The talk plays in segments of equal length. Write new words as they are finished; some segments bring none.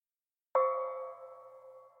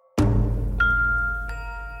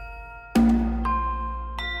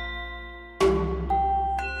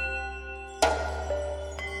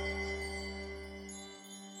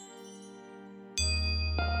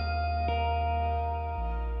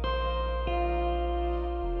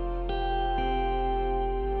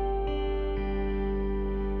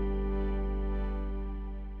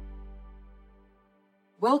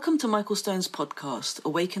Welcome to Michael Stone's podcast,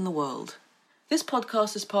 Awaken the World. This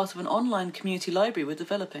podcast is part of an online community library we're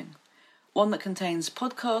developing, one that contains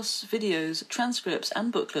podcasts, videos, transcripts,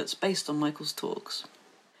 and booklets based on Michael's talks.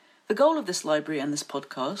 The goal of this library and this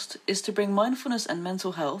podcast is to bring mindfulness and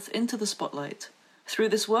mental health into the spotlight. Through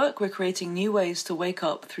this work, we're creating new ways to wake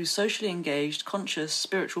up through socially engaged, conscious,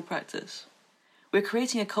 spiritual practice. We're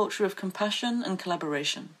creating a culture of compassion and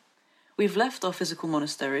collaboration. We've left our physical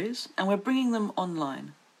monasteries, and we're bringing them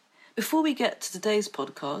online. Before we get to today's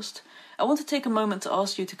podcast, I want to take a moment to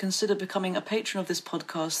ask you to consider becoming a patron of this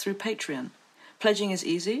podcast through Patreon. Pledging is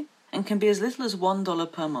easy and can be as little as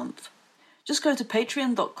 $1 per month. Just go to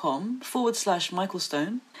patreon.com/Michael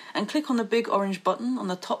Stone and click on the big orange button on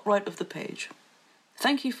the top right of the page.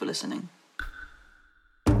 Thank you for listening.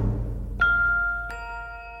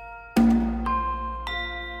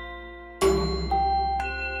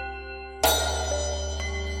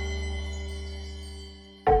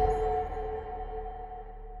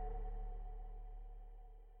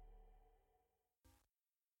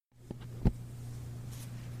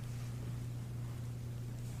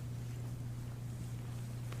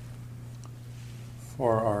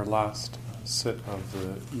 For our last sit of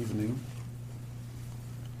the evening,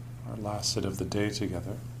 our last sit of the day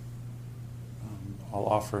together, I'll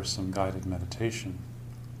offer some guided meditation.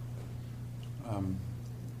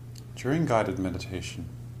 During guided meditation,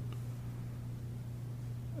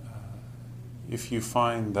 if you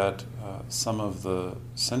find that some of the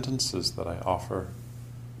sentences that I offer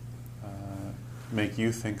make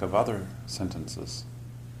you think of other sentences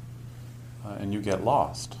and you get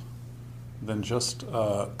lost, then just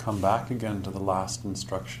come back again to the last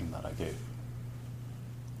instruction that I gave.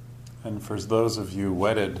 And for those of you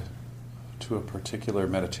wedded to a particular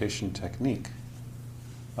meditation technique,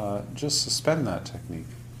 just suspend that technique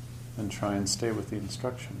and try and stay with the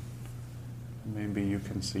instruction. And maybe you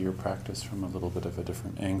can see your practice from a little bit of a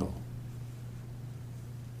different angle.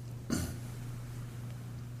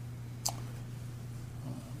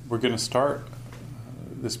 We're going to start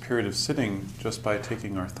this period of sitting just by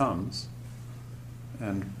taking our thumbs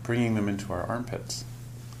and bringing them into our armpits.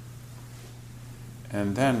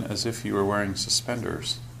 And then, as if you were wearing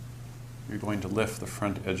suspenders, you're going to lift the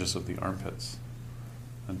front edges of the armpits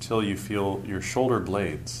until you feel your shoulder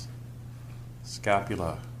blades,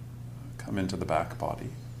 scapula, come into the back body.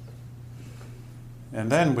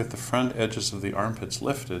 And then, with the front edges of the armpits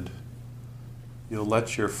lifted, you'll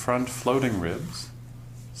let your front floating ribs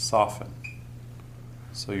soften,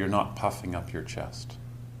 so you're not puffing up your chest.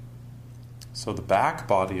 So the back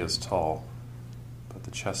body is tall, but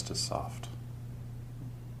the chest is soft.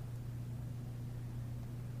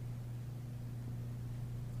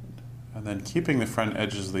 And then keeping the front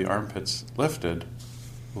edges of the armpits lifted,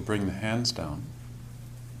 we'll bring the hands down.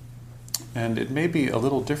 And it may be a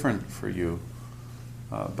little different for you,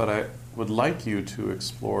 but I would like you to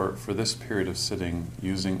explore for this period of sitting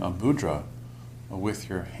using a mudra with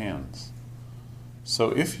your hands.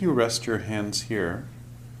 So if you rest your hands here,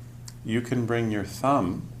 you can bring your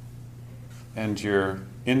thumb and your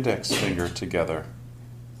index finger together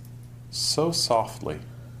so softly,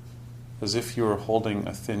 as if you were holding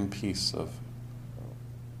a thin piece of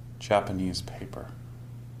Japanese paper.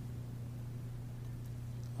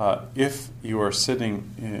 If you are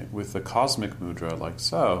sitting with the cosmic mudra like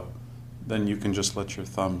so, then you can just let your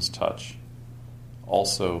thumbs touch,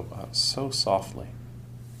 also so softly.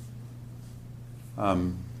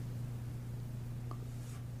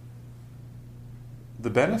 The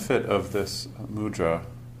benefit of this mudra,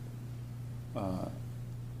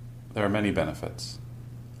 there are many benefits.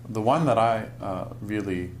 The one that I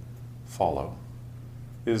really follow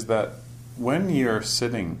is that when you're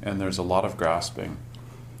sitting and there's a lot of grasping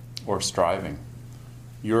or striving,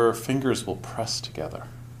 your fingers will press together.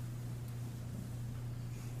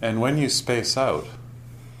 And when you space out,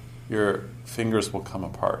 your fingers will come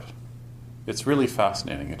apart. It's really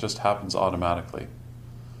fascinating. It just happens automatically.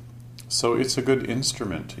 So it's a good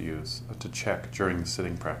instrument to use, to check during the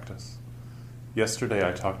sitting practice. Yesterday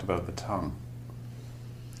I talked about the tongue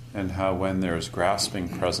and how when there is grasping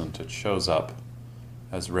present, it shows up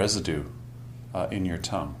as residue in your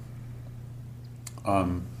tongue.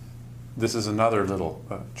 This is another little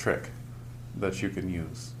trick that you can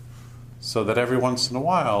use. So that every once in a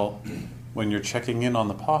while, when you're checking in on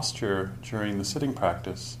the posture during the sitting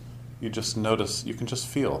practice, you just notice, you can just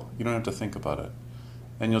feel, you don't have to think about it.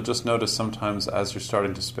 And you'll just notice sometimes as you're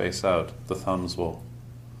starting to space out, the thumbs will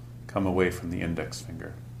come away from the index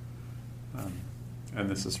finger. And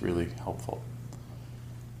this is really helpful.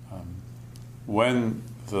 When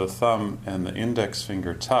the thumb and the index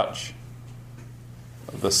finger touch,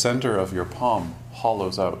 the center of your palm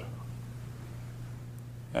hollows out.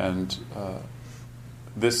 And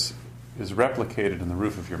this is replicated in the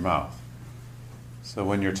roof of your mouth. So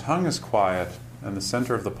when your tongue is quiet and the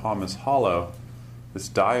center of the palm is hollow, this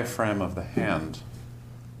diaphragm of the hand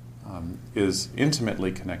is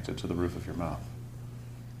intimately connected to the roof of your mouth.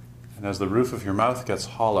 And as the roof of your mouth gets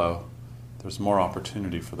hollow, there's more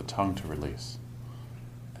opportunity for the tongue to release.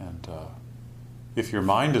 And if your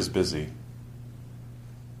mind is busy,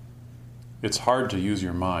 it's hard to use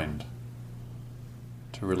your mind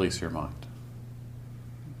to release your mind.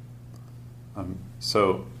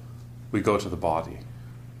 So we go to the body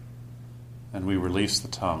and we release the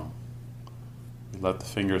tongue. We let the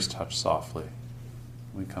fingers touch softly.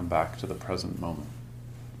 We come back to the present moment.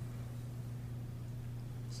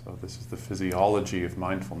 So this is the physiology of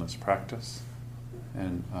mindfulness practice,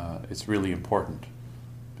 and it's really important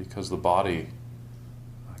because the body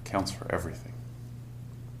counts for everything.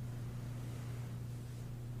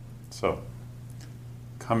 So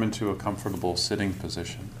come into a comfortable sitting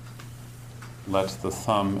position. Let the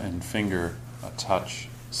thumb and finger touch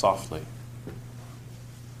softly.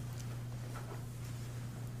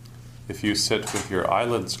 If you sit with your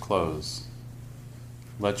eyelids closed,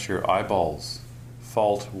 let your eyeballs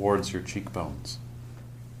fall towards your cheekbones.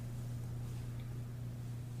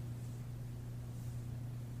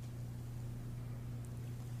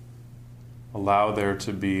 Allow there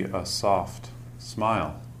to be a soft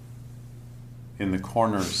smile in the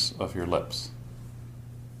corners of your lips.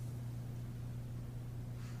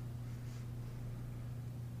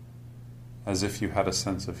 As if you had a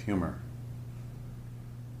sense of humor.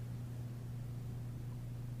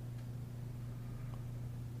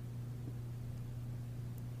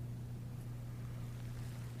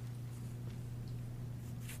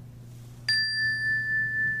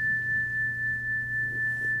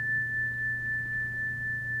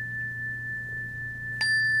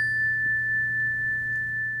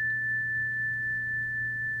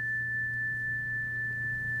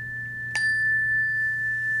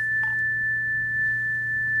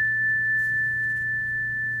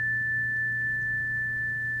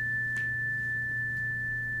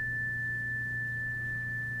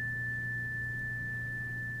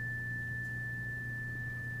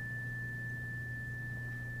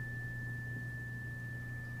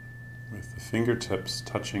 With the fingertips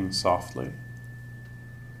touching softly,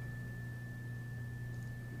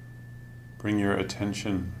 bring your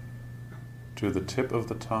attention to the tip of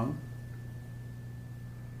the tongue,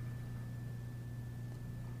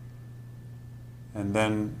 and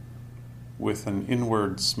then with an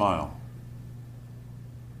inward smile,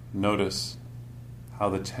 notice how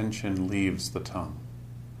the tension leaves the tongue.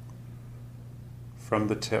 From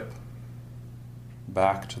the tip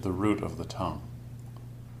back to the root of the tongue,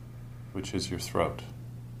 which is your throat,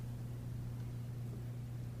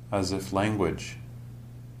 as if language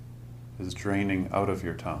is draining out of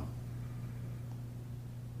your tongue,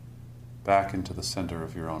 back into the center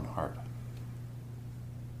of your own heart.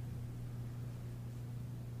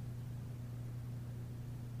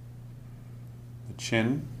 The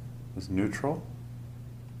chin is neutral.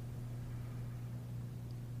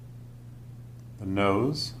 The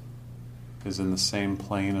nose is in the same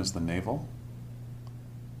plane as the navel.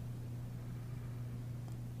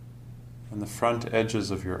 And the front edges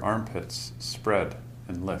of your armpits spread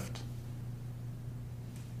and lift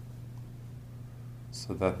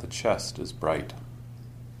so that the chest is bright.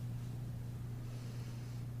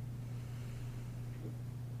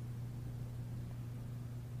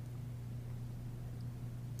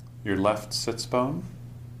 Your left sits bone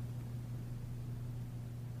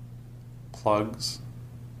plugs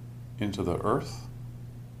into the earth,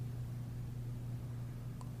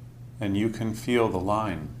 and you can feel the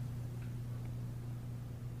line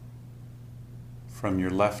from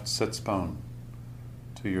your left sits bone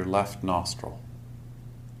to your left nostril.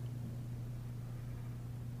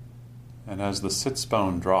 And as the sits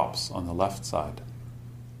bone drops on the left side,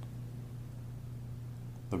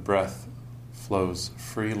 the breath flows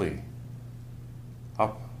freely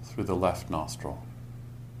up through the left nostril.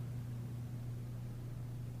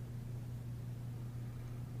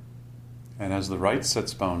 And as the right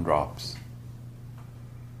sits bone drops,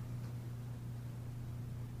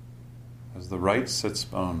 as the right sits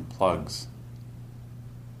bone plugs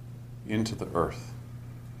into the earth,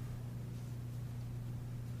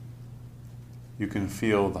 you can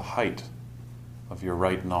feel the height of your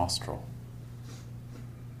right nostril,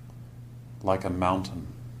 like a mountain,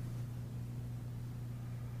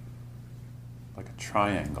 like a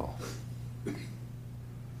triangle.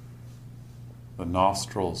 The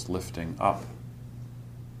nostrils lifting up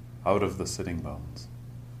out of the sitting bones.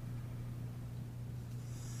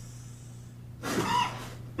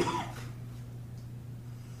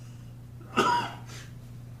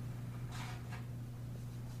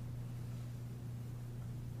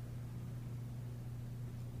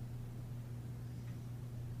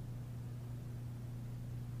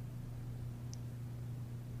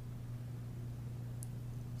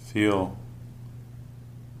 Feel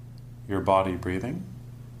your body breathing.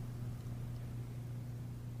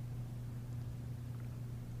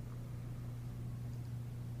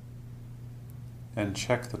 And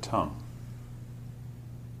check the tongue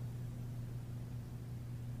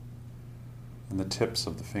and the tips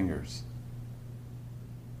of the fingers.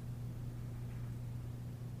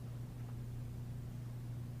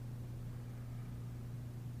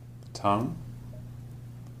 The tongue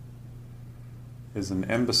is an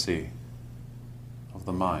embassy of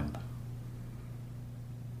the mind.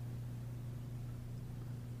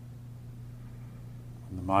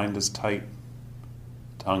 When the mind is tight,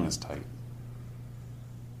 the tongue is tight.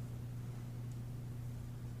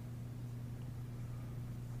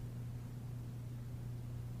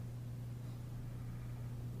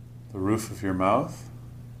 The roof of your mouth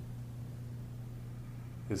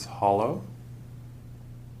is hollow,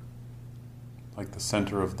 like the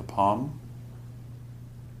center of the palm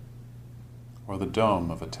or the dome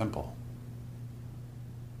of a temple.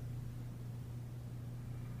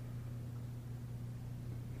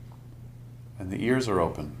 And the ears are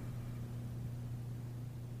open.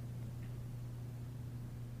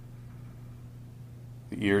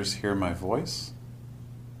 The ears hear my voice,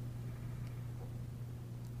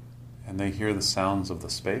 and they hear the sounds of the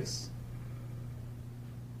space,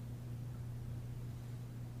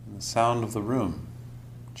 and the sound of the room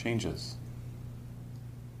changes.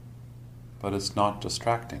 But it's not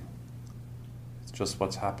distracting. It's just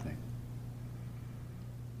what's happening.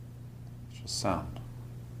 It's just sound.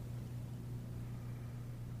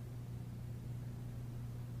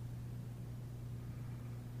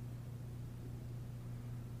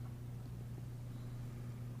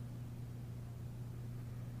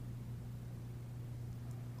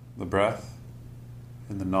 The breath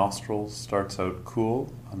in the nostrils starts out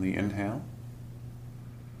cool on the inhale,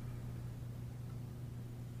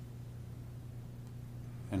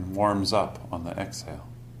 and warms up on the exhale.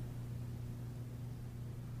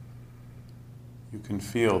 You can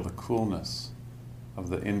feel the coolness of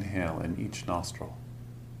the inhale in each nostril.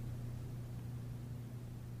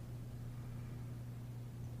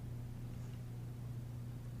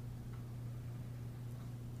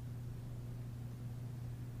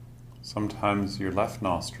 Sometimes your left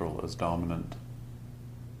nostril is dominant.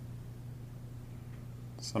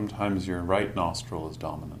 Sometimes your right nostril is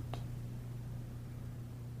dominant.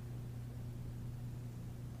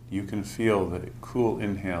 You can feel the cool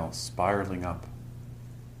inhale spiraling up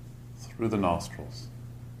through the nostrils,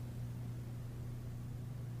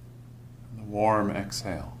 and the warm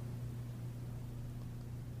exhale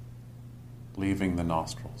leaving the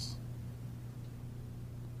nostrils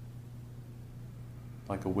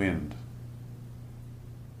like a wind,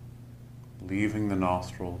 leaving the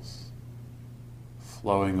nostrils,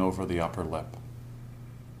 flowing over the upper lip,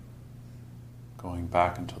 going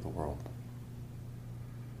back into the world.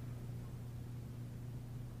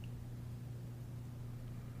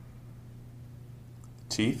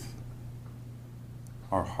 Teeth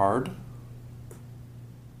are hard,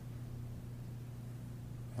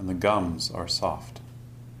 and the gums are soft.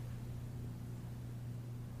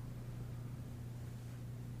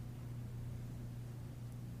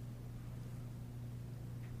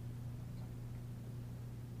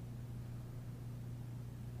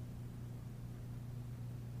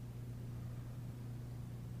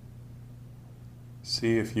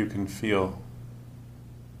 See if you can feel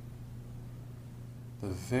the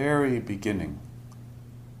very beginning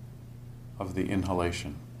of the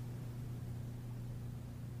inhalation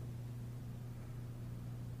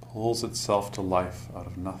pulls itself to life out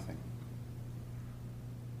of nothing.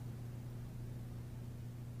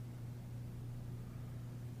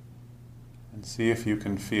 And see if you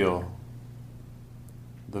can feel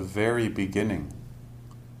the very beginning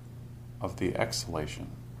of the exhalation.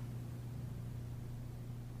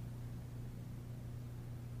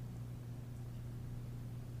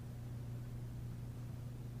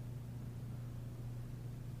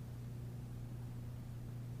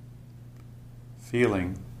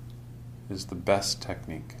 Feeling is the best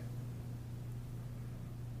technique.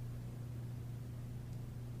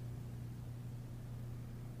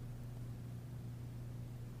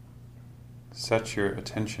 Set your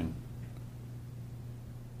attention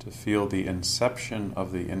to feel the inception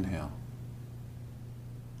of the inhale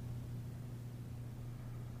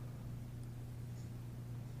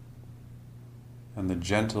and the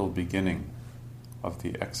gentle beginning of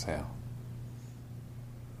the exhale.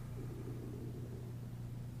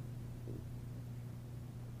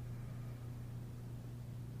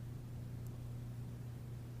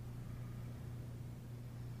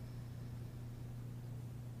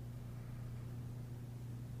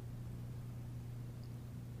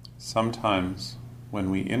 Sometimes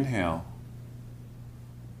when we inhale,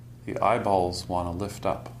 the eyeballs want to lift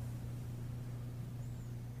up.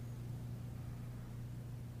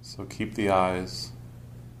 So keep the eyes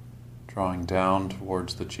drawing down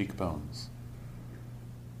towards the cheekbones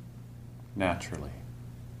naturally.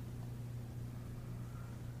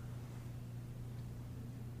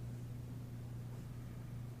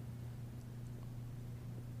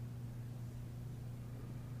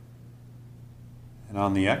 And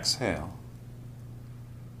on the exhale,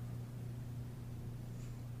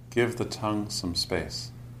 give the tongue some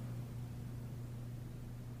space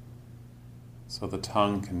so the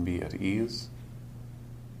tongue can be at ease.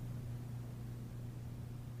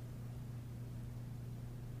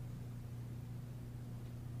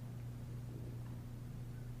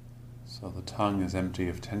 So the tongue is empty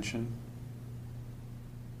of tension.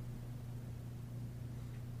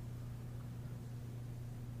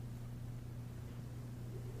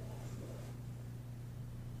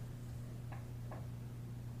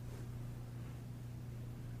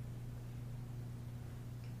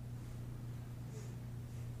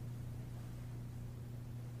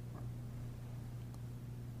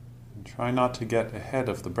 And try not to get ahead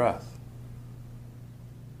of the breath.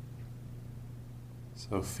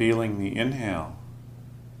 So feeling the inhale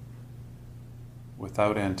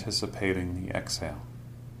without anticipating the exhale.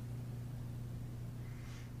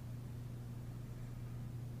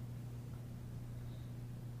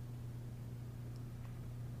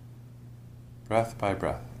 Breath by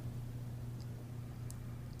breath,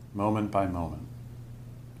 moment by moment.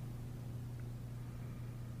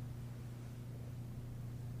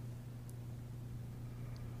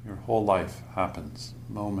 Your whole life happens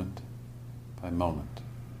moment by moment.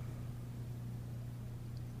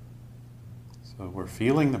 So we're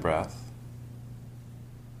feeling the breath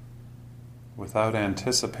without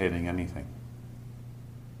anticipating anything.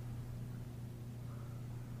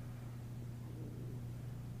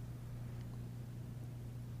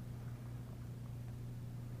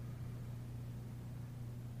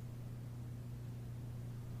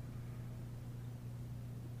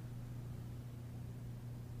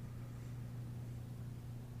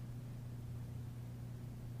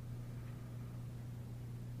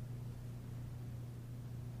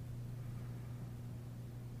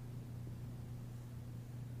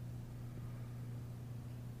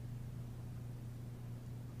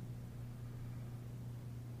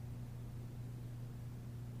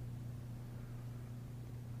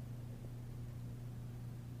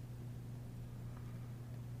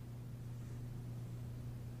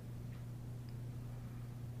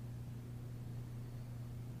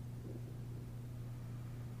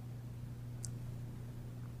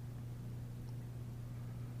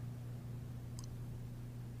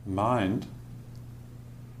 Mind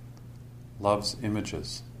loves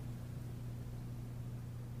images.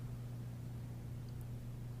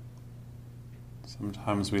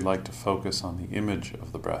 Sometimes we like to focus on the image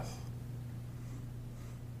of the breath,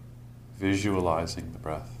 visualizing the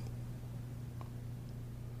breath.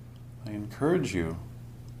 I encourage you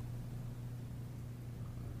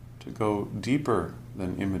to go deeper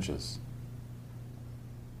than images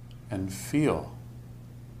and feel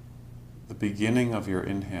the beginning of your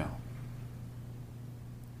inhale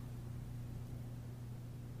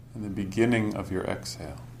and the beginning of your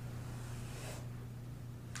exhale.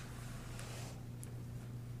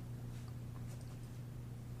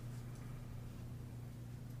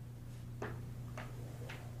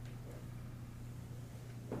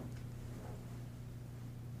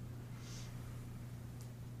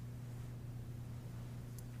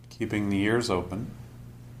 Keeping the ears open,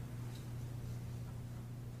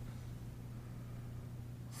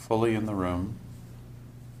 fully in the room,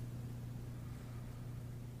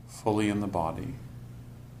 fully in the body.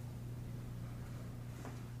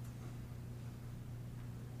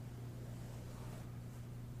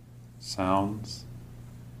 Sounds,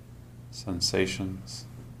 sensations,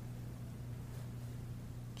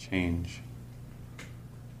 change.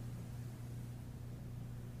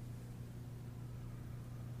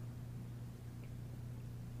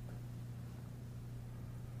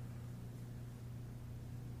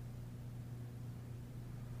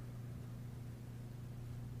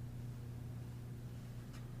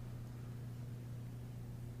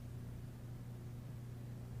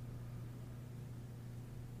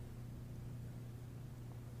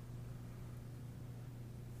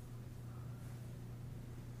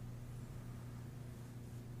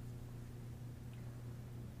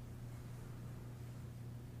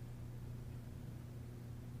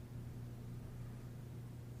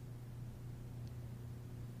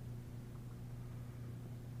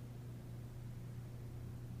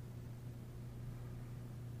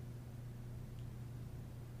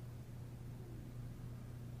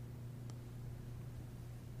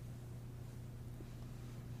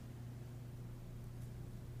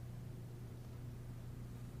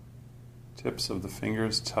 Tips of the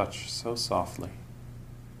fingers touch so softly.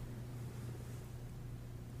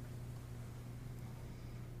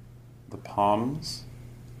 The palms,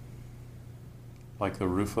 like the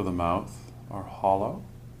roof of the mouth, are hollow.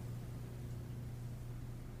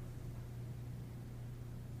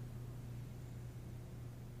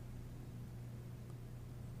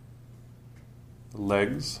 The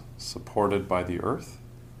legs supported by the earth,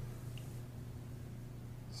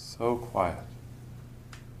 so quiet.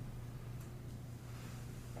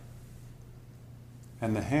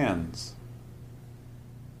 And the hands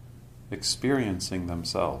experiencing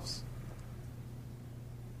themselves.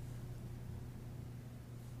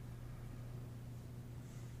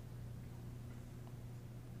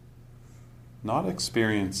 Not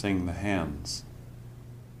experiencing the hands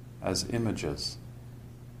as images,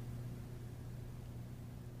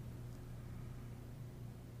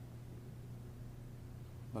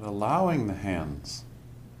 but allowing the hands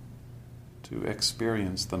to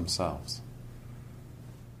experience themselves.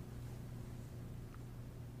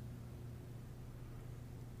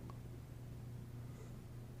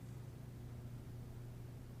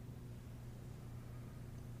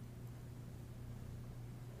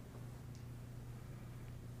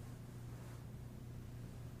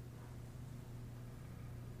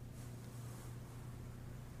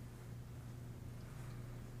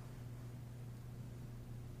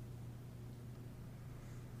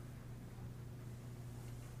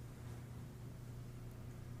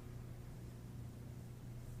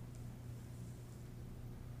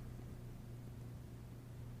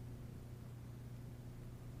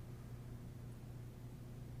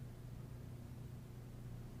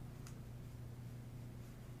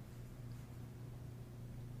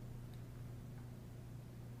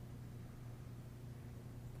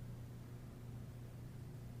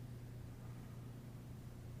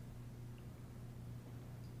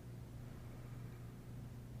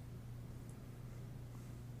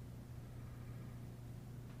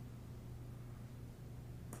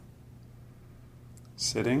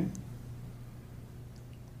 Sitting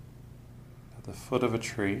at the foot of a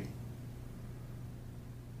tree,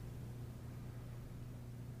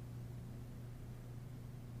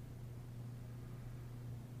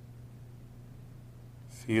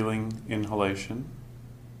 feeling inhalation,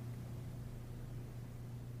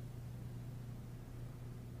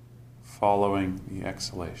 following the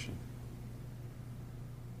exhalation.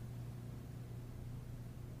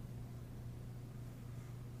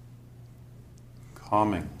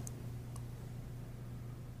 Calming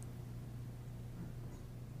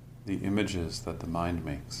the images that the mind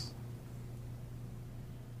makes.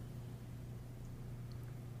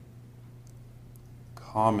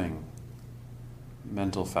 Calming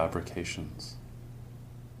mental fabrications.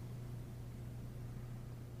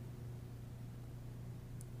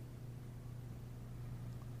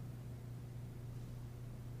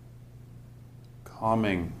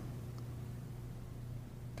 Calming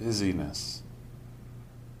busyness.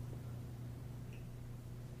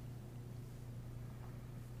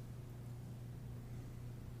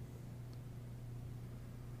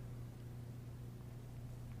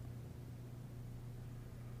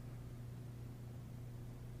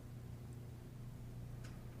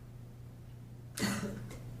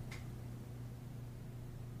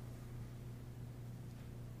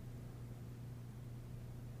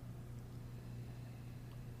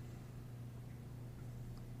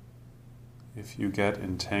 If you get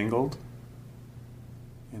entangled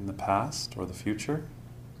in the past or the future,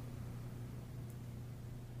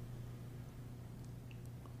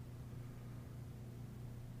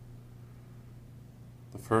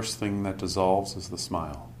 the first thing that dissolves is the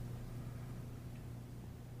smile.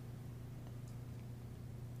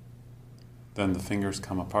 Then the fingers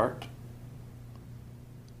come apart,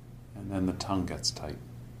 and then the tongue gets tight.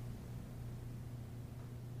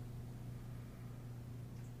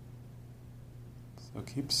 So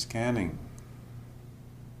keep scanning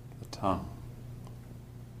the tongue,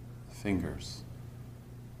 the fingers,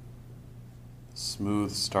 the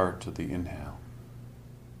smooth start to the inhale,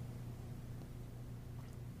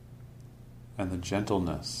 and the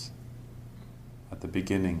gentleness at the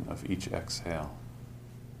beginning of each exhale.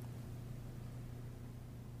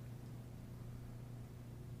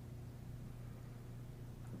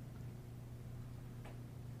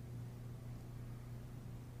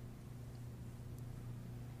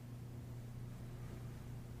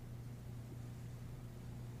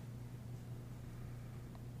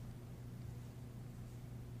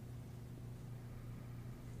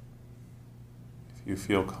 If you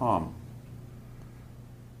feel calm,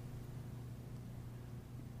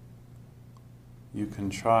 you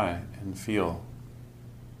can try and feel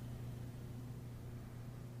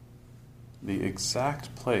the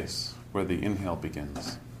exact place where the inhale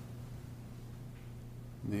begins,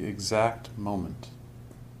 the exact moment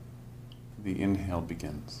the inhale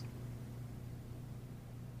begins.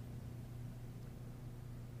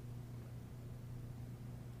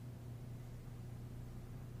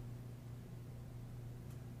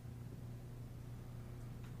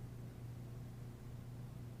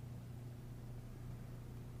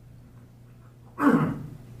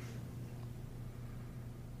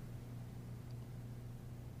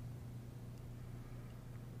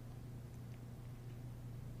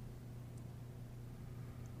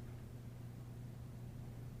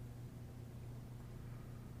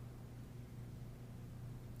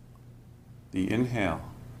 The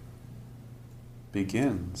inhale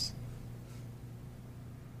begins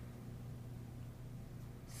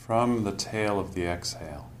from the tail of the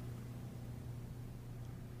exhale.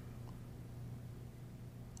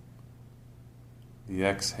 The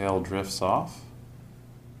exhale drifts off,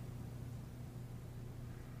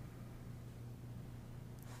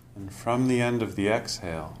 and from the end of the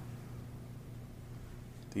exhale,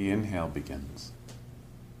 the inhale begins.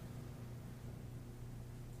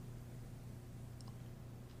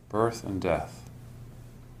 Birth and death.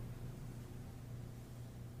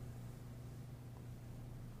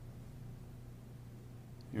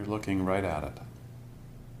 You're looking right at it.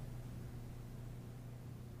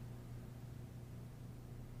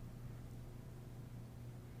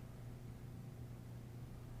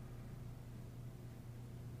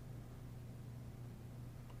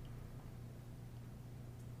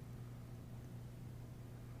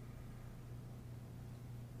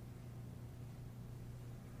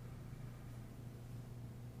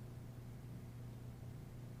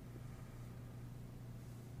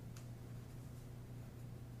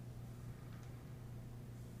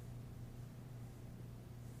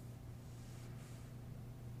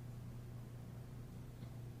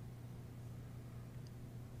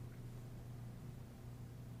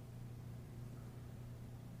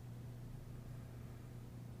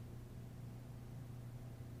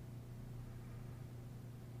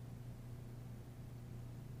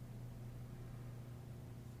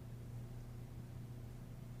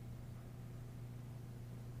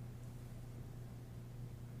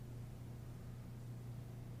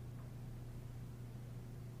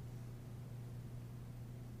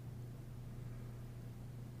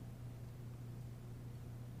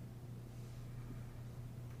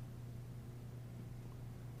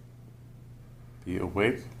 Be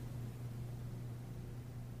awake.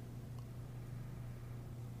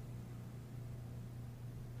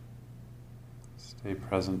 Stay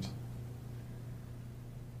present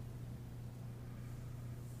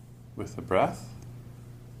with the breath.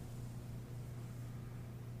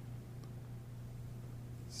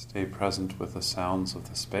 Stay present with the sounds of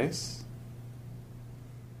the space.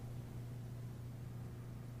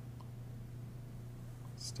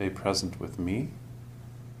 Stay present with me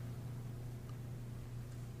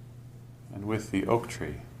and with the oak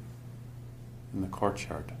tree in the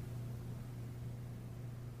courtyard.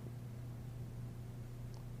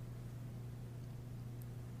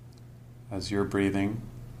 As you're breathing,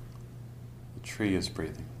 the tree is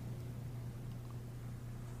breathing.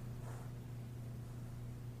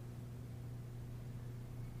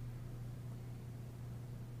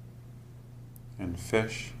 And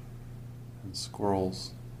fish and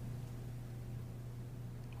squirrels,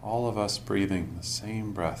 all of us breathing the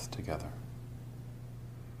same breath together.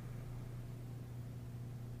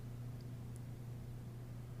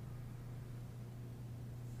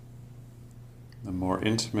 The more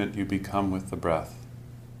intimate you become with the breath,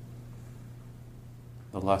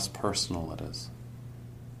 the less personal it is.